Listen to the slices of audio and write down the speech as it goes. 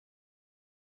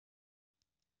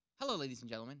Hello, ladies and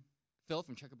gentlemen. Phil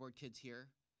from Checkerboard Kids here,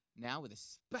 now with a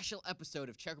special episode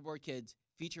of Checkerboard Kids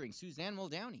featuring Suzanne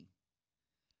Muldowney.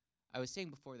 I was saying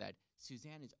before that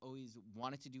Suzanne has always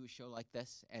wanted to do a show like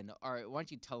this, and all right, why don't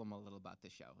you tell them a little about the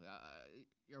show?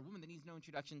 You're a woman that needs no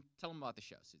introduction. Tell them about the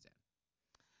show, Suzanne.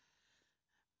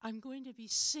 I'm going to be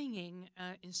singing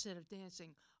instead of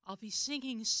dancing. I'll be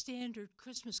singing standard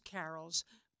Christmas carols,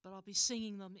 but I'll be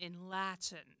singing them in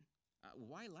Latin.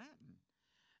 Why Latin?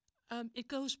 It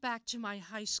goes back to my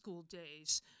high school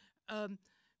days.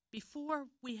 Before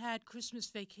we had Christmas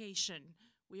vacation,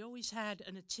 we always had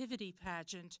a nativity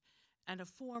pageant and a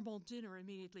formal dinner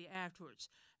immediately afterwards.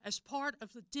 As part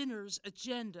of the dinner's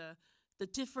agenda, the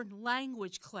different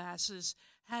language classes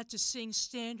had to sing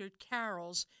standard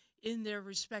carols in their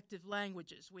respective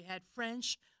languages. We had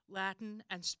French, Latin,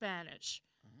 and Spanish.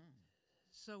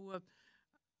 So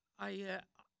I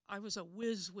was a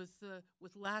whiz with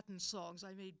Latin songs.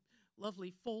 I made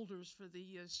lovely folders for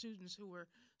the students who were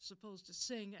supposed to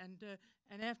sing,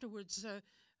 and afterwards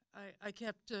I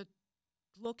kept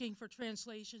looking for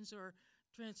translations or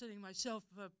translating myself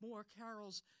more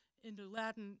carols into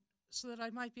Latin so that I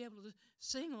might be able to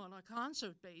sing on a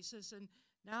concert basis. And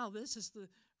now this is the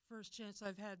first chance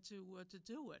I've had to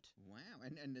do it. Wow!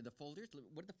 And the folders.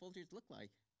 What do the folders look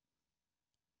like?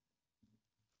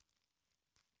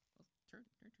 Turn.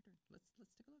 Let's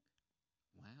take a look.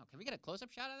 Wow! Can we get a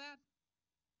close-up shot of that?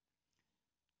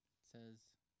 It says,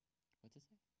 what's it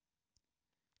say?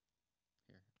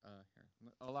 Here.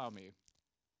 Allow me.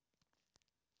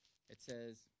 It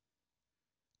says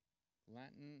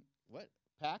Latin. What?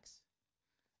 Pax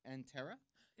and Terra.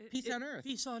 Peace on Earth.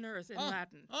 Peace on Earth in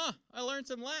Latin. Oh, I learned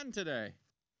some Latin today.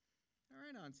 All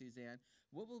right, on Suzanne.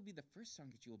 What will be the first song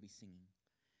that you will be singing?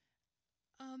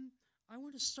 I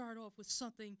want to start off with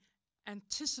something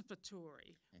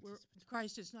anticipatory. Where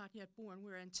Christ is not yet born.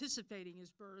 We're anticipating his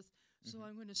birth. So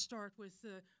I'm going to start with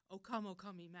O Come,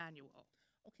 Emmanuel.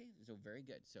 Okay, so very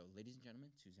good. So, ladies and gentlemen,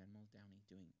 Suzanne Muldowney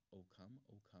doing O Come,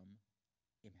 Emmanuel.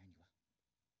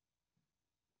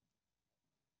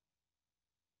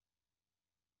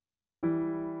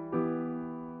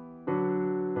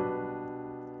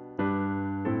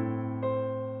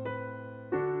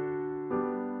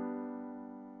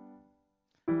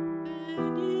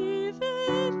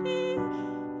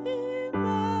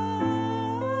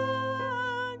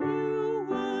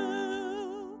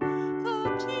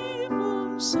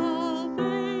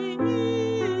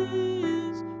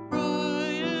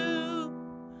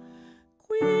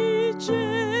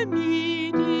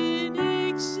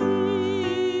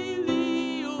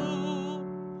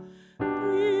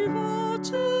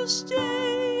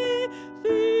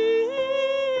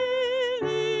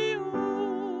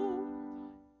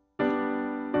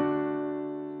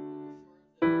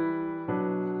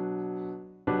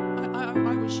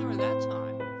 I was sure that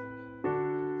time.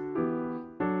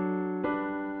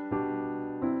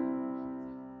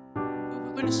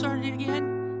 We're going to start it again.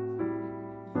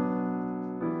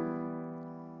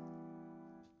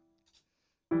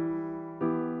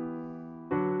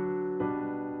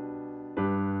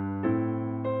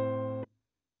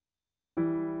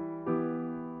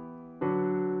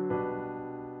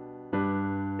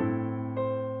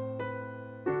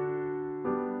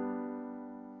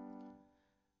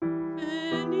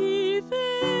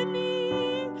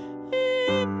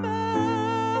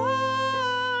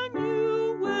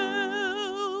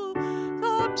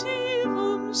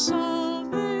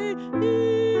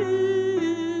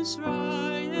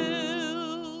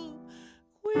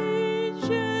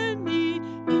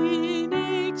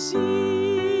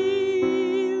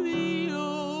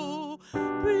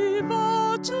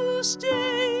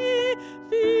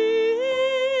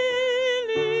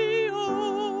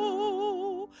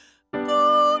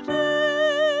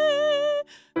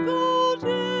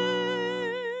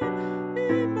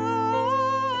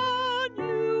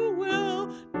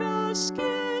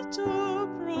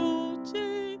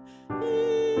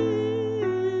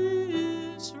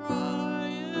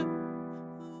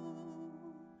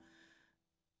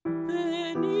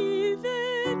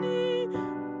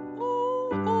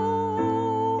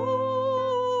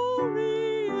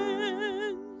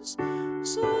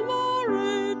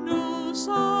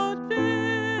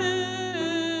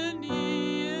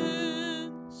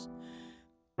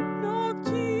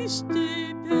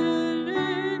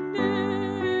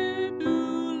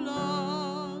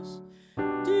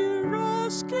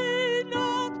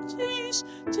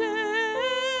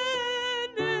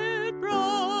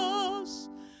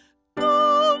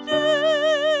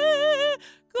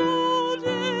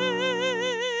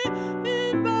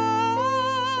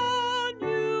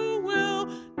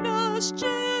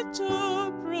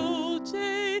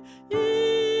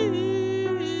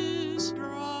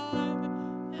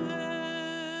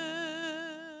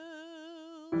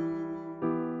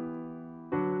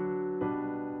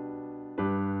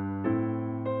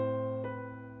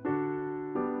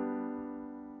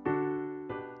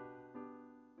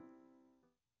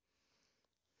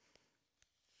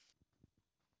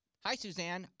 Hi,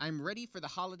 Suzanne. I'm ready for the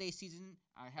holiday season.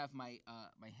 I have my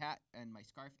my hat and my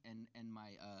scarf and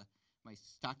my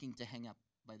stocking to hang up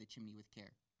by the chimney with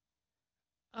care.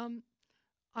 Um,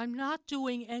 I'm not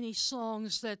doing any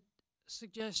songs that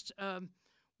suggest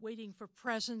waiting for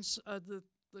presents,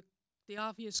 the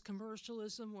obvious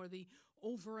commercialism or the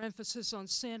overemphasis on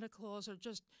Santa Claus or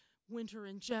just winter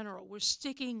in general. We're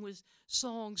sticking with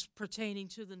songs pertaining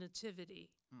to the Nativity.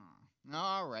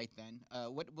 All right, then.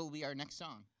 What will be our next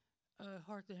song?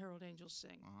 Hark the Herald Angels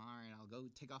Sing. All right, I'll go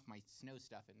take off my snow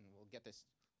stuff and we'll get this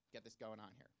going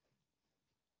on here.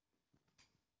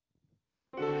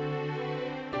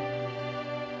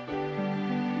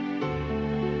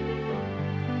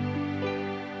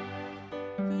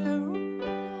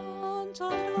 Verulant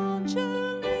ad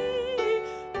angeli,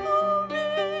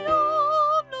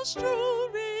 gloriam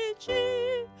nostrum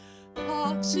Regi,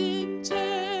 pax in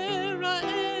terra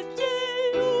et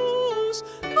Deus,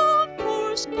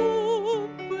 concours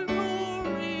cum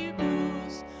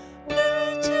corporibus,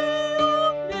 lete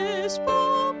omnes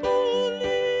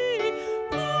populi,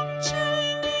 cum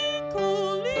celi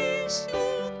colis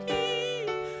suci,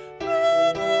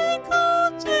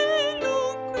 predicat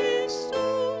elum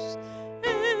Christus,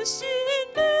 est in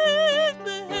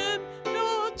Bethlehem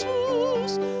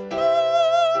natus,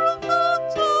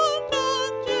 verulant ad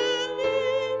angeli,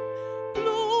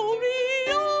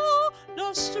 gloria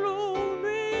nostrum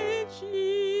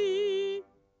Regi.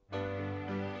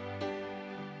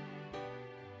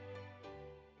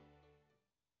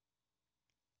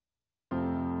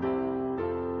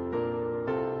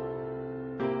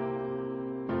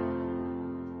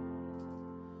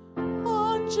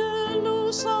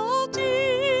 Angelus audivibus,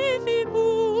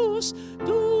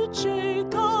 duce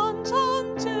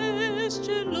cantantes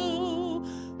celo,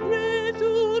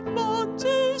 redunt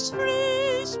montes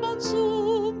fris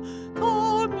mansum,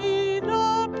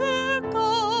 carmina per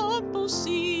campus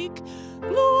sic,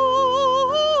 gloria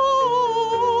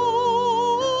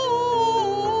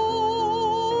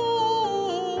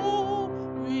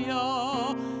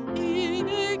in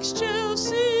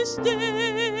excelsis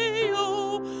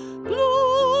Deo, gloria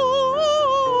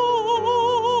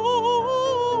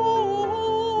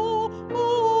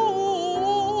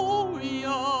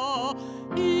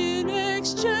in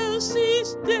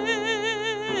excelsis Deo.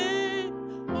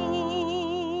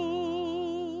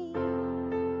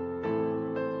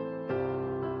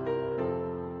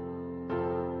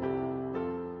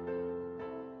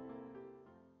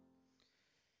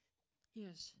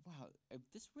 Yes. Wow,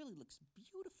 this really looks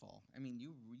beautiful. I mean,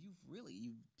 you've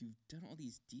done all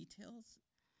these details.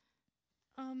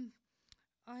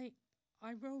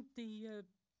 I wrote the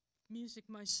music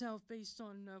myself based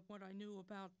on what I knew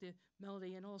about the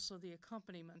melody and also the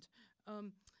accompaniment.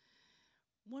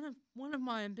 One of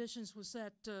my ambitions was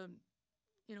that a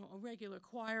regular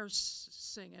choir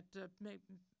sing it,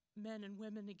 men and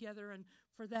women together, and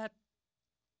for that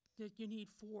you need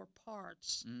four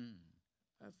parts,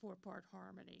 a four-part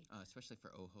harmony. Especially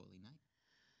for Oh Holy Night.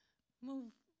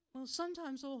 Well,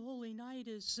 sometimes "Oh Holy Night"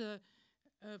 is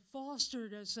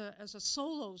fostered as a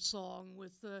solo song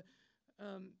with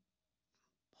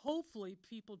hopefully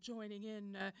people joining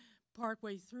in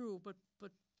partway through, but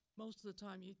most of the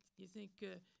time you think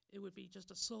it would be just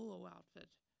a solo outfit.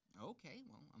 Okay,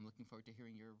 well, I'm looking forward to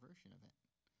hearing your version of it.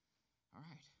 All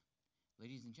right,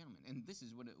 ladies and gentlemen, and this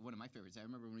is one of my favorites. I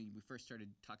remember when we first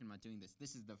started talking about doing this.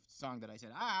 This is the song that I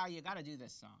said, you got to do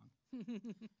this song.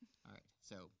 All right,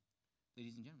 so,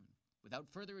 ladies and gentlemen, without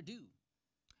further ado,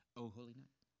 Oh Holy Night.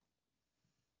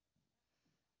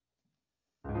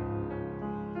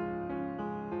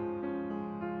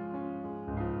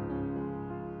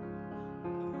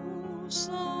 O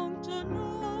sancta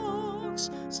nox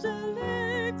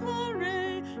stelle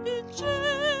clare incendunt,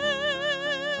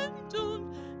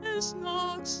 es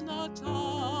nox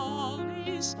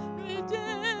natalis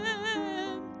redemptoris.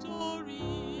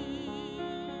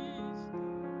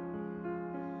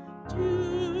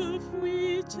 Tu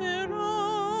fuitera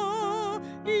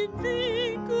in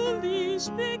vinculis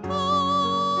peccati,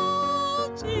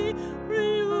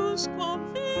 prius quam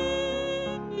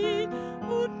finit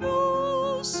ut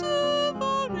nos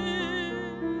servaret.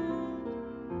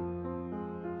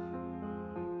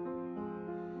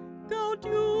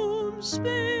 Gaudium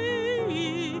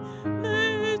spei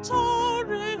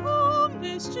letare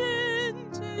omnes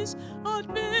gentes,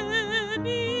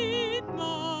 advenit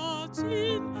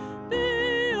matin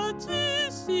beatissimus,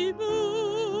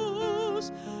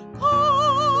 convenite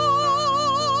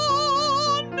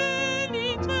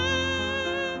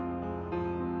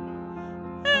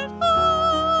et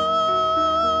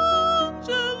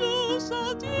angelus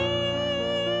audite,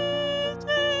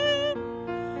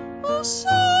 o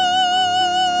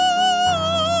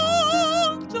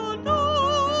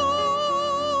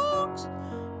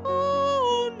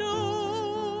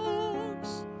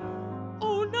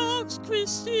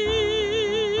Christi,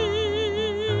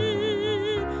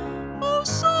 O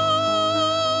Sancta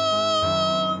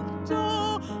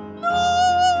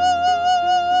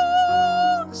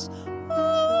Nox,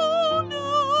 O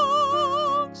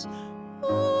Nox,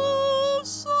 O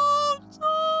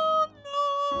Sancta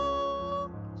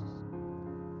Nox.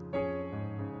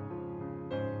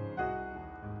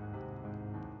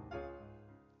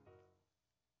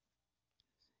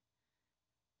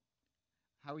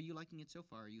 How are you liking it so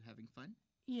far? Are you having fun?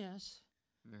 Yes.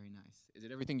 Very nice. Is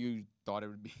it everything you thought it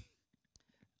would be?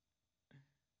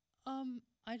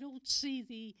 I don't see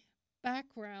the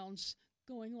backgrounds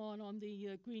going on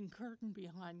the green curtain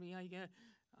behind me.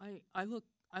 I look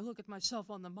at myself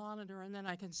on the monitor and then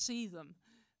I can see them,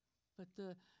 but Do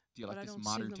you but like I this don't see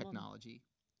modern them on- technology?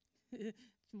 it's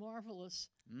marvelous.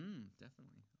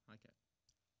 Definitely. I like it.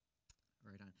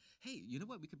 Right on. Hey, you know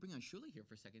what? We could bring on Shuli here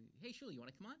for a second. Hey, Shuli, you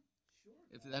want to come on? Sure.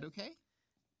 Is that okay?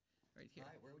 Right here.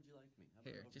 Hi, where would you like me? How about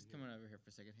Here, over just here? come on over here for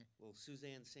a second. Here. Well,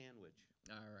 Suzanne Sandwich.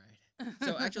 All right.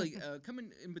 So actually, come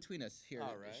in between us here,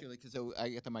 All right. Shuli, because I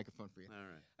get the microphone for you. All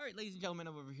right. All right, ladies and gentlemen,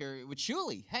 I'm over here with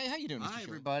Shuli. Hey, how you doing, Mr. Hi, Shuli?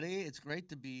 everybody. It's great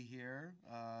to be here.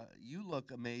 You look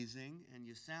amazing, and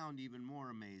you sound even more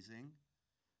amazing.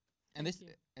 And this Thank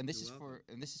you. and this You're is welcome.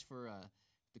 for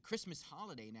the Christmas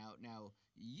holiday. Now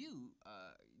you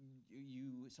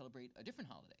you celebrate a different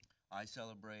holiday. I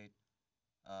celebrate,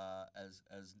 as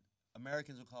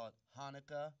Americans will call it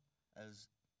Hanukkah, as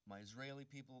my Israeli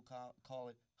people will call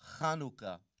it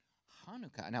Chanukah.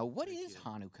 Hanukkah. Now, what Thank is you.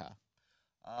 Hanukkah?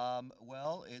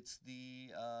 Well, it's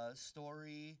the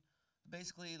story.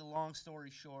 Basically, the long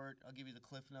story short, I'll give you the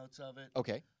cliff notes of it.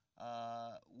 Okay.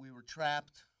 We were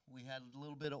trapped. We had a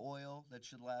little bit of oil that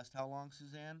should last how long,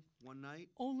 Suzanne? One night?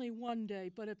 Only one day,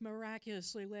 but it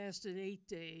miraculously lasted 8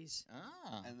 days.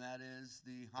 Ah. And that is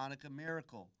the Hanukkah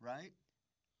miracle, right?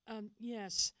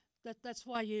 Yes, that's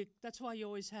why you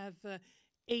always have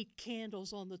 8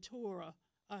 candles on the Torah.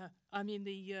 I mean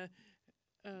the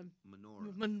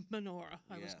Menorah. menorah.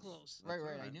 I was Yes. close. Right, That's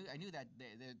right. right. I knew that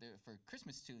for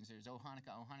Christmas tunes, there's Oh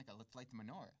Hanukkah, let's light the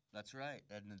menorah. That's right.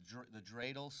 And the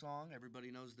dreidel song,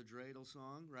 everybody knows the dreidel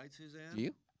song, right, Suzanne? Do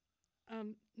you?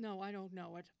 No, I don't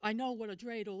know it. I know what a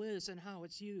dreidel is and how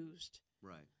it's used.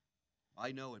 Right.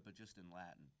 I know it, but just in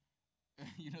Latin.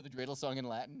 You know the dreidel song in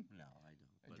Latin? No, I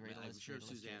don't. A But dreidel I'm is sure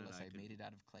dreidel is Suzanne and dreidel. I I could made it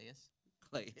out of clayus.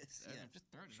 play it. Yeah. I'm just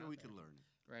throwing I'm it sure out we there. could learn it.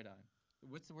 Right on.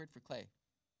 What's the word for clay?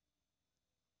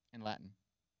 In Latin.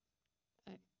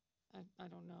 I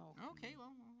don't know. Okay,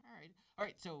 well, all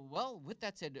right. So, with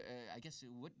that said, I guess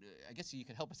you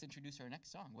could help us introduce our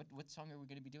next song. What song are we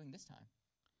going to be doing this time?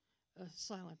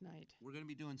 Silent Night. We're going to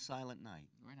be doing Silent Night.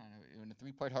 Right on, in a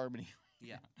 3-part harmony.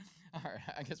 Yeah. All right.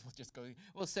 I guess we'll just go.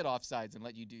 We'll sit off sides and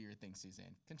let you do your thing,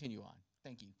 Suzanne. Continue on.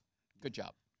 Thank you. Good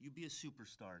job. You be a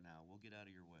superstar now. We'll get out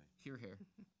of your way. Here, here.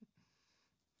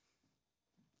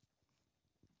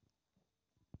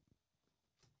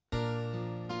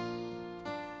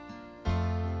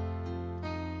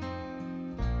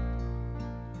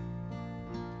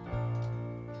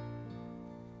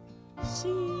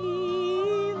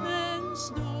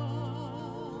 Silence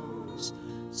nos,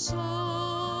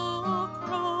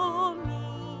 sacra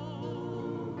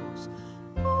nos,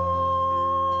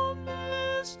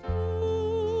 omnes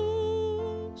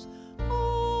lux,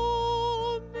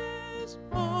 omnes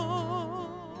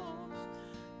paz,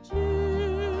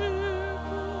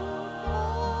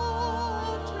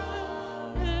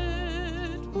 Patrem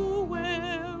et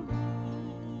puerum,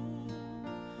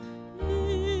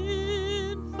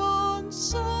 infans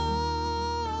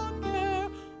sacer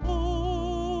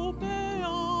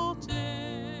obeate,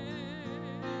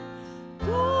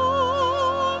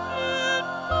 dum in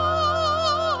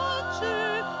pace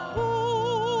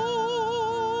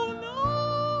bona,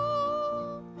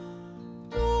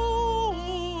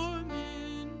 dum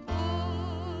in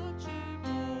pace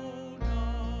bona.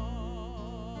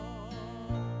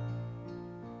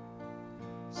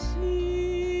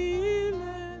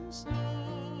 Silence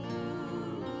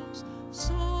nos,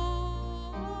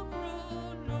 sacra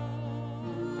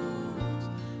nos,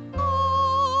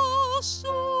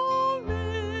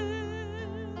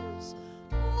 pastores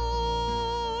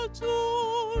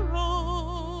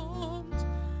adorant,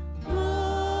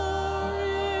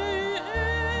 glorie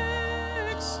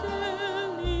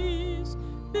excelsis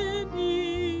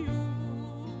veniunt,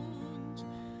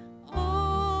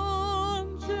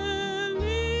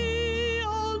 Angeli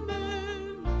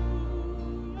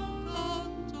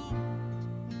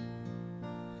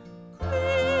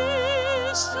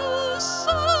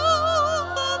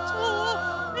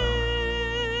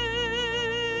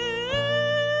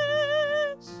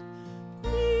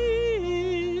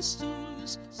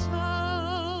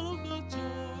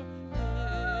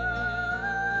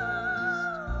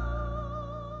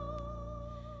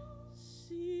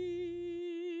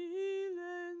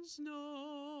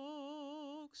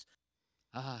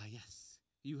Ah, yes.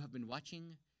 You have been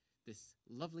watching this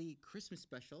lovely Christmas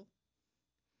special.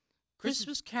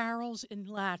 Christmas carols in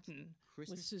Latin with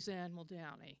Christmas. Suzanne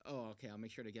Muldowney. Oh, okay. I'll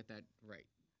make sure to get that right.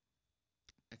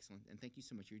 Excellent. And thank you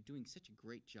so much. You're doing such a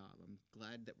great job. I'm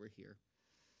glad that we're here.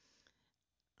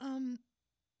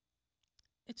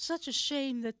 It's such a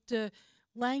shame that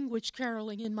language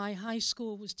caroling in my high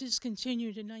school was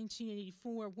discontinued in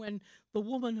 1984 when the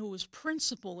woman who was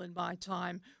principal in my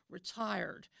time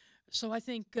retired. So I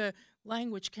think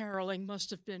language caroling must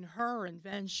have been her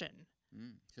invention.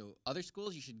 So other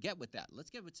schools, you should get with that.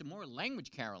 Let's get with some more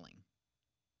language caroling.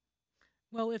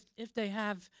 Well, if they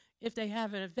have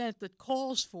an event that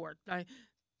calls for it,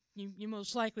 you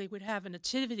most likely would have a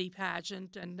nativity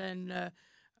pageant, and then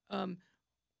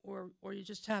or you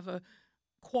just have a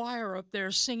choir up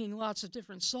there singing lots of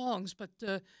different songs. But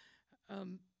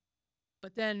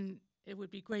then it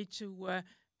would be great to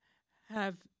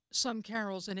have some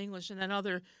carols in English and then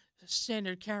other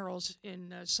standard carols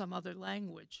in some other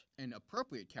language. And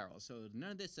appropriate carols. So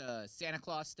none of this Santa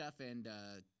Claus stuff and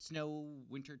snow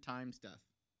winter time stuff.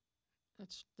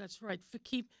 That's right.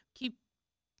 Keep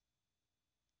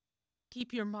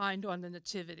your mind on the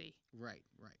nativity. Right.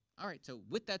 All right. So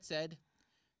with that said,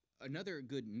 another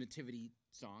good nativity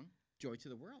song, "Joy to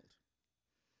the World."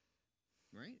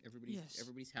 Right?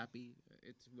 Everybody's happy.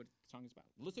 It's what the song is about.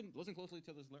 Listen closely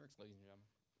to those lyrics, ladies and gentlemen.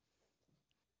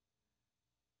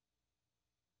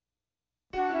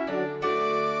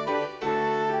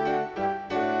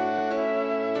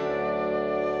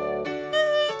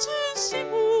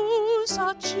 Etissimus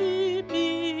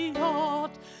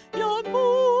accipiat iam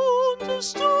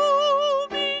mundus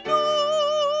Dominum,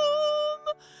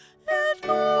 et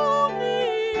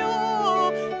omnia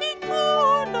in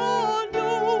corda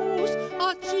nos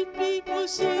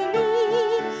accipimus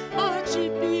illum,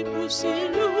 accipimus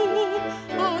illum,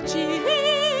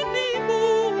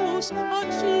 accipimus,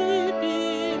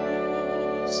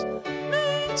 accipimus.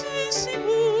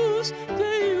 Lentissimus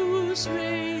Deus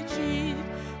regit,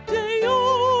 Deo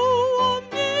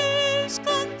omnes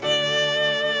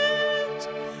content,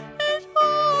 et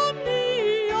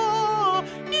omnia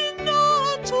in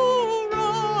natura,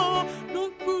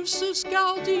 nunc cursus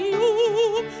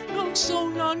gaudium, nunc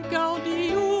sonam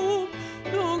gaudium,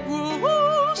 nunc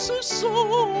cursus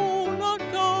sonam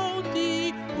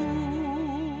gaudium.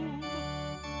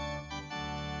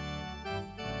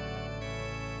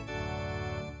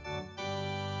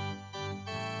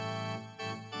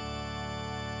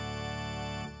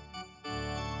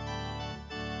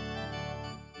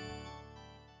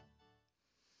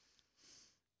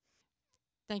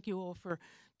 Thank you all for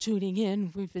tuning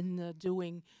in. We've been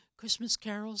doing Christmas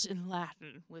carols in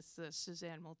Latin with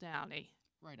Suzanne Muldowney.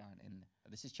 Right on. And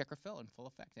this is Checkerphil in full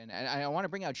effect. And I want to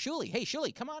bring out Shuli. Hey,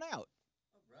 Shuli, come on out.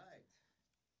 All right.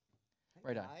 Hey,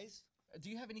 Right on. guys. Do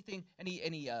you have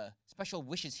any special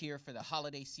wishes here for the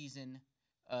holiday season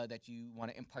that you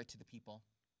want to impart to the people?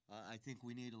 I think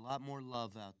we need a lot more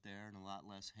love out there and a lot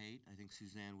less hate. I think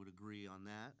Suzanne would agree on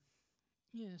that.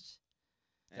 Yes.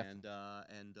 And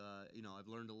I've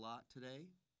learned a lot today.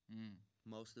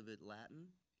 Most of it Latin.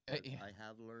 But Yeah. I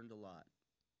have learned a lot.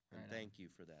 And Right on. thank you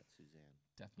for that, Suzanne.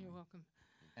 Definitely. You're welcome.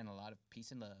 And a lot of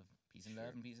peace and love. Peace and Sure.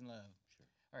 love and peace and love. Sure.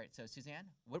 All right, so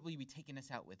Suzanne, what will you be taking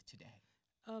us out with today?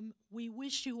 We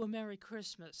wish you a Merry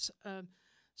Christmas.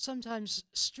 Sometimes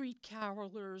street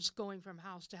carolers going from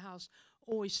house to house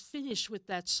always finish with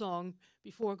that song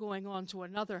before going on to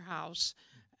another house.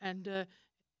 And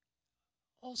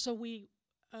also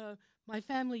my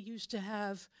family used to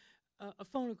have a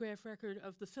phonograph record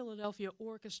of the Philadelphia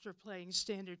Orchestra playing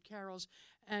standard carols,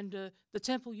 and the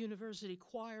Temple University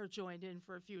Choir joined in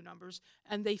for a few numbers,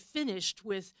 and they finished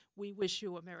with "We Wish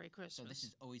You a Merry Christmas." So this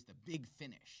is always the big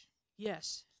finish.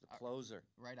 Yes. It's the closer.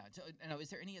 Right on. So, is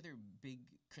there any other big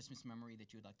Christmas memory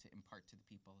that you would like to impart to the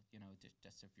people?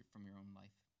 Just if you're from your own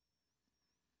life.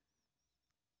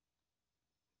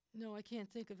 No, I can't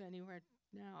think of any right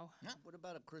now. What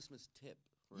about a Christmas tip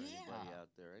for Yeah. anybody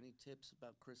out there? Any tips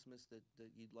about Christmas that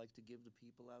you'd like to give the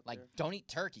people out Like, there? don't eat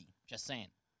turkey. Just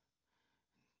saying.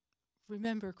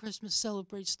 Remember, Christmas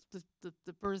celebrates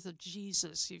the birth of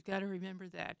Jesus. You've got to remember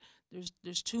that.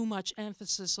 There's too much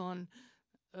emphasis on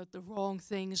the wrong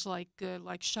things like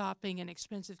shopping and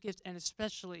expensive gifts, and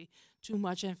especially too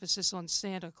much emphasis on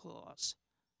Santa Claus.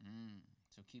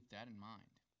 So keep that in mind.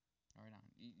 All right on.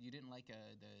 You didn't like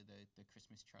the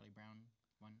Christmas Charlie Brown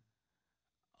one?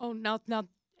 Oh, now,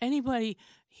 anybody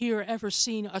here ever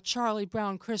seen a Charlie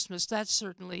Brown Christmas? That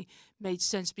certainly made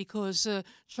sense because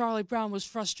Charlie Brown was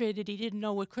frustrated. He didn't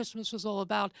know what Christmas was all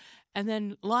about. And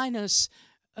then Linus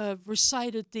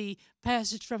recited the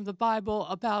passage from the Bible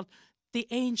about the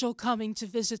angel coming to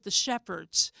visit the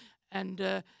shepherds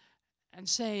and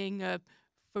saying,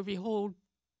 "For behold,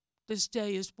 this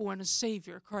day is born a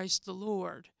Savior, Christ the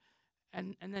Lord."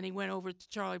 And then he went over to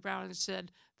Charlie Brown and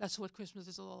said, "That's what Christmas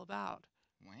is all about."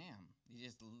 Wham!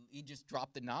 He just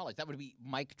dropped the knowledge. That would be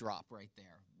mic drop right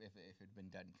there if it had been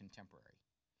done contemporary.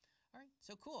 All right,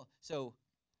 so cool. So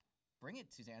bring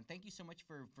it, Suzanne. Thank you so much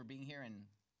for being here and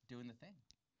doing the thing.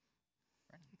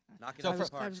 Knock it So out of the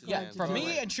for- park, glad Yeah, to from do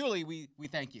me it. and Shuli, we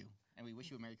thank you. And we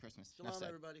wish you a Merry Christmas. Enough Shalom, said.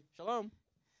 everybody. Shalom.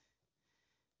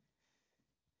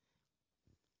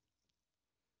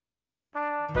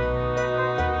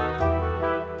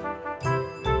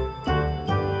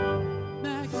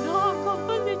 Magna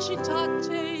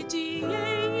felicitate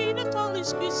die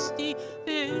natalis Christi,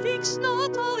 felix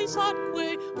natalis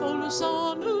atque bonus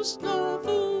annus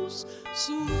novus,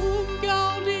 sum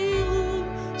gaudium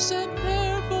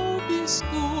semper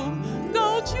vobiscum,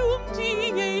 gaudium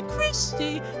die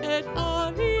Christi et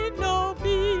ali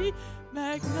novi.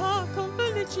 Magna cum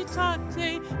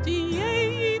felicitate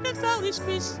die natalis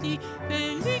Christi,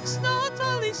 felix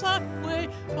natalis atque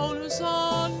bonus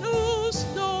annus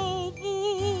novus.